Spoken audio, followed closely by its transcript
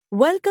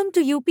Welcome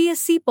to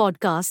UPSC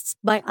Podcasts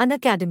by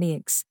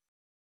Unacademics.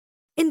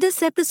 In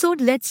this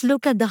episode, let's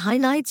look at the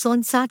highlights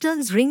on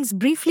Saturn's rings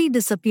briefly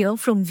disappear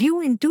from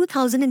view in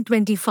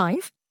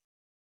 2025.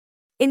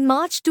 In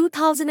March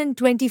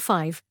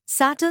 2025,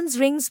 Saturn's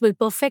rings will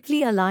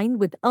perfectly align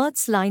with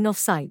Earth's line of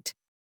sight.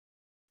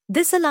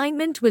 This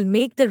alignment will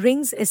make the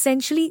rings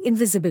essentially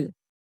invisible.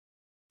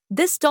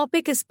 This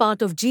topic is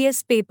part of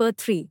GS Paper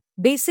 3,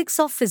 Basics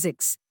of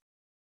Physics.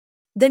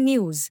 The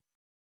news.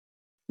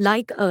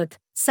 Like Earth,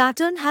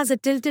 Saturn has a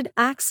tilted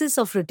axis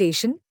of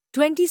rotation,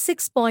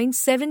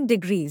 26.7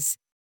 degrees.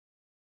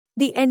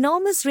 The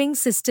enormous ring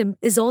system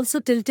is also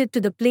tilted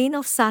to the plane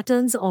of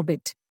Saturn's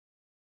orbit.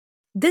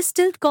 This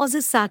tilt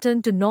causes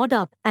Saturn to nod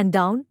up and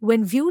down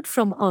when viewed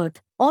from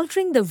Earth,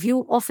 altering the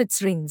view of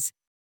its rings.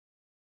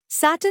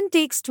 Saturn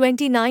takes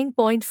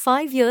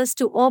 29.5 years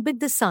to orbit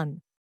the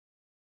Sun.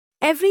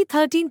 Every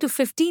 13 to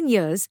 15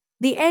 years,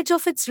 the edge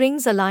of its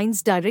rings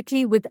aligns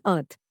directly with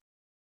Earth.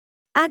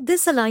 At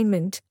this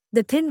alignment,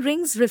 the thin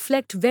rings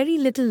reflect very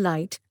little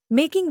light,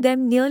 making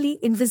them nearly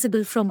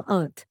invisible from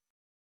Earth.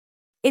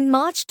 In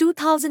March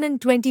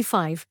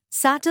 2025,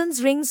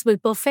 Saturn's rings will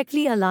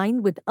perfectly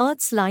align with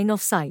Earth's line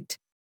of sight.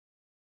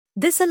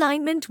 This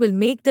alignment will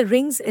make the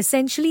rings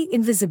essentially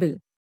invisible.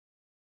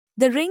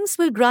 The rings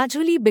will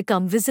gradually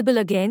become visible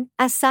again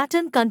as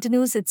Saturn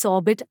continues its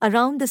orbit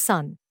around the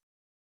Sun.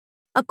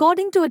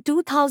 According to a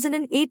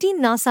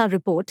 2018 NASA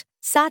report,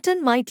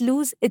 Saturn might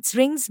lose its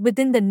rings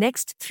within the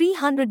next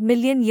 300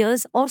 million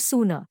years or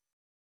sooner.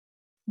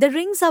 The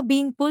rings are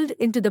being pulled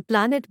into the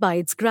planet by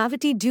its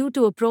gravity due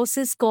to a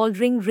process called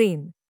ring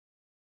rain.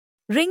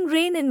 Ring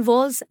rain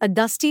involves a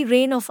dusty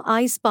rain of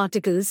ice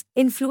particles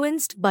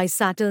influenced by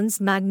Saturn's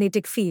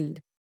magnetic field.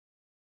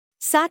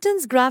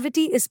 Saturn's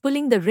gravity is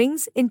pulling the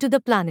rings into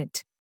the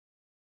planet.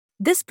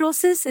 This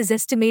process is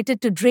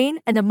estimated to drain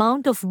an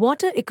amount of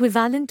water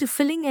equivalent to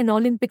filling an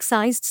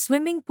Olympic-sized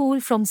swimming pool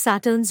from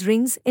Saturn's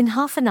rings in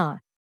half an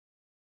hour.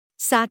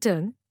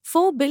 Saturn,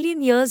 4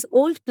 billion years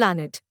old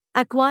planet,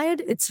 acquired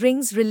its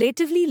rings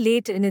relatively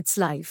late in its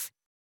life.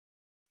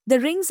 The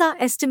rings are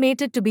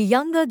estimated to be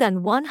younger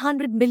than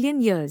 100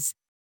 million years.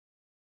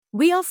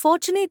 We are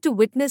fortunate to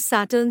witness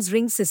Saturn's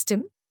ring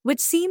system,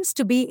 which seems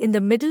to be in the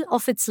middle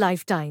of its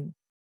lifetime.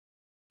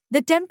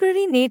 The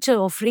temporary nature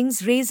of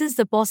rings raises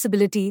the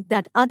possibility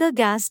that other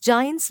gas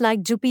giants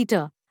like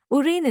Jupiter,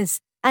 Uranus,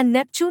 and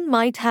Neptune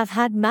might have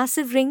had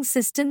massive ring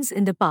systems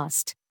in the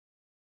past.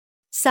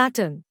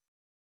 Saturn.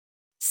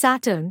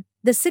 Saturn,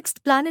 the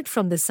sixth planet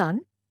from the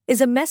Sun,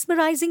 is a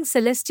mesmerizing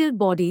celestial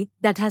body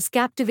that has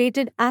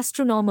captivated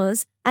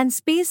astronomers and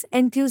space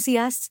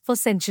enthusiasts for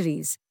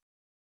centuries.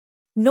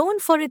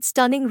 Known for its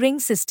stunning ring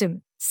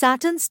system,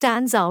 Saturn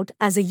stands out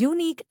as a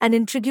unique and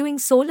intriguing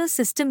solar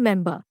system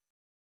member.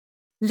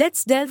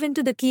 Let's delve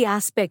into the key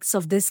aspects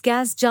of this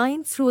gas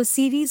giant through a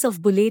series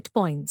of bullet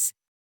points.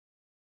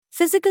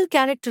 Physical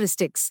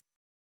characteristics.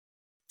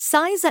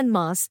 Size and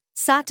mass.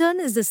 Saturn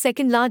is the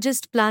second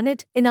largest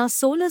planet in our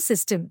solar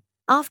system,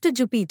 after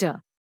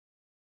Jupiter.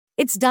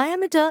 Its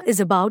diameter is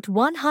about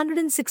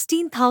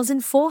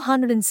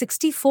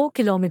 116,464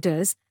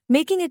 kilometers,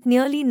 making it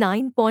nearly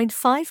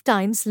 9.5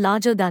 times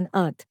larger than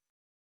Earth.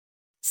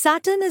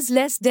 Saturn is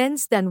less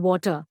dense than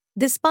water,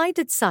 despite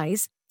its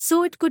size,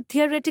 so it could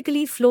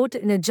theoretically float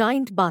in a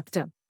giant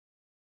bathtub.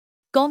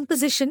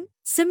 Composition.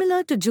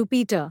 Similar to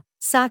Jupiter,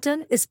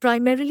 Saturn is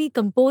primarily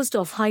composed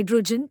of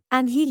hydrogen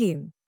and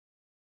helium.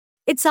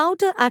 Its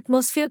outer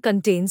atmosphere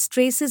contains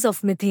traces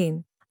of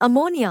methane,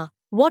 ammonia,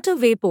 water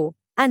vapor,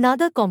 and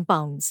other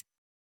compounds.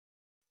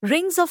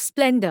 Rings of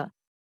splendor.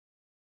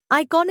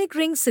 Iconic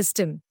ring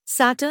system.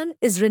 Saturn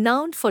is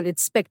renowned for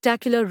its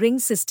spectacular ring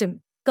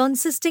system,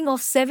 consisting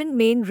of 7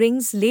 main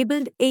rings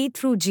labeled A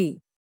through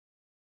G.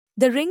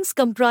 The rings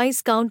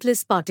comprise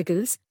countless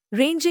particles,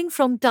 ranging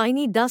from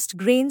tiny dust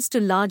grains to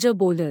larger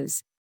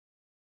boulders.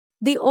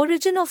 The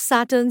origin of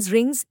Saturn's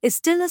rings is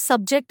still a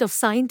subject of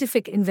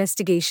scientific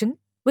investigation,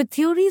 with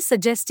theories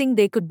suggesting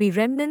they could be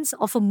remnants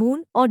of a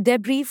moon or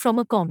debris from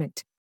a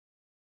comet.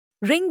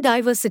 Ring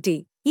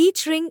diversity.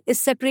 Each ring is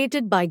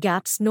separated by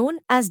gaps known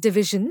as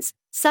divisions,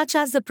 such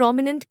as the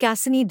prominent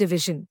Cassini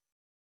division.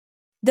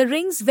 The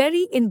rings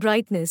vary in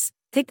brightness,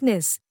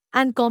 thickness,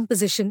 and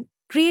composition,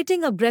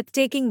 creating a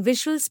breathtaking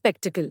visual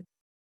spectacle.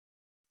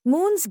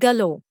 Moons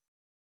galore.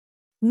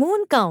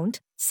 Moon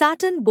count.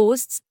 Saturn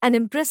boasts an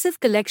impressive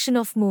collection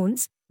of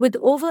moons, with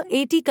over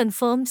 80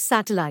 confirmed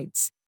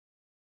satellites.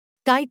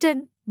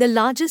 Titan, the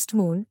largest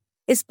moon,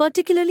 is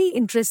particularly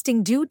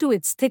interesting due to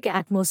its thick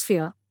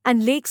atmosphere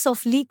and lakes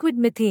of liquid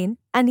methane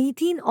and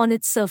ethane on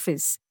its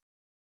surface.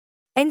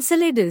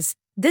 Enceladus.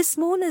 This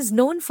moon is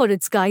known for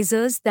its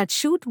geysers that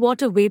shoot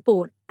water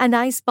vapor and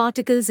ice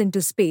particles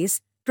into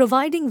space,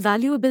 providing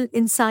valuable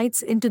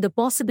insights into the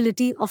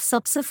possibility of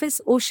subsurface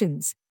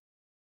oceans.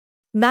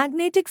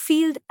 Magnetic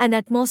field and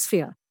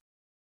atmosphere.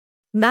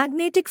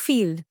 Magnetic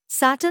field.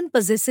 Saturn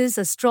possesses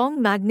a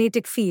strong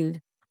magnetic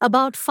field,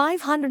 about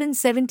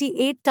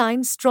 578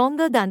 times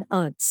stronger than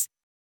Earth's.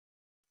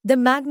 The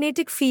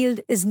magnetic field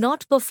is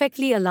not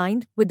perfectly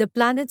aligned with the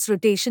planet's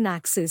rotation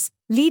axis,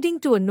 leading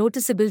to a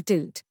noticeable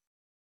tilt.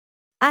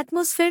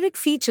 Atmospheric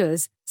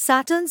features: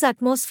 Saturn's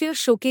atmosphere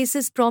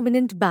showcases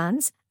prominent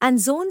bands and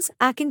zones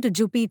akin to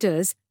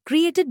Jupiter's,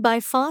 created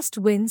by fast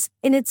winds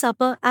in its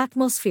upper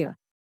atmosphere.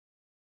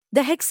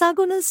 The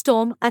hexagonal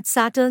storm at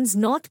Saturn's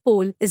north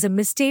pole is a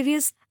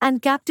mysterious and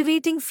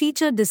captivating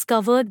feature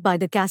discovered by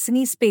the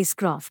Cassini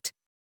spacecraft.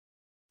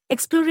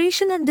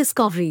 Exploration and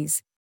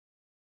discoveries.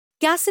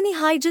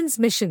 Cassini-Huygens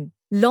mission,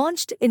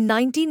 launched in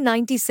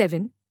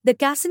 1997, the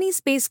Cassini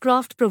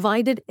spacecraft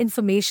provided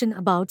information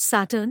about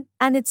Saturn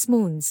and its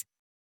moons.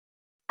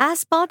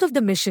 As part of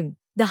the mission,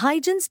 the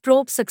Huygens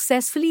probe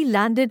successfully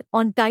landed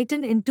on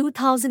Titan in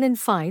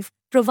 2005,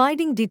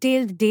 providing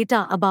detailed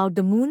data about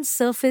the moon's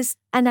surface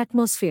and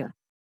atmosphere.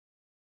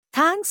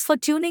 Thanks for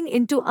tuning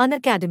into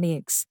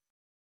Unacademics.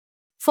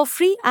 For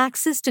free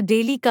access to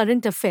daily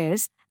current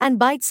affairs and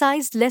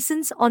bite-sized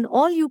lessons on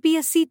all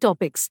UPSC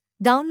topics,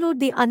 download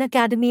the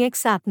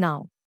Unacademics app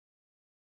now.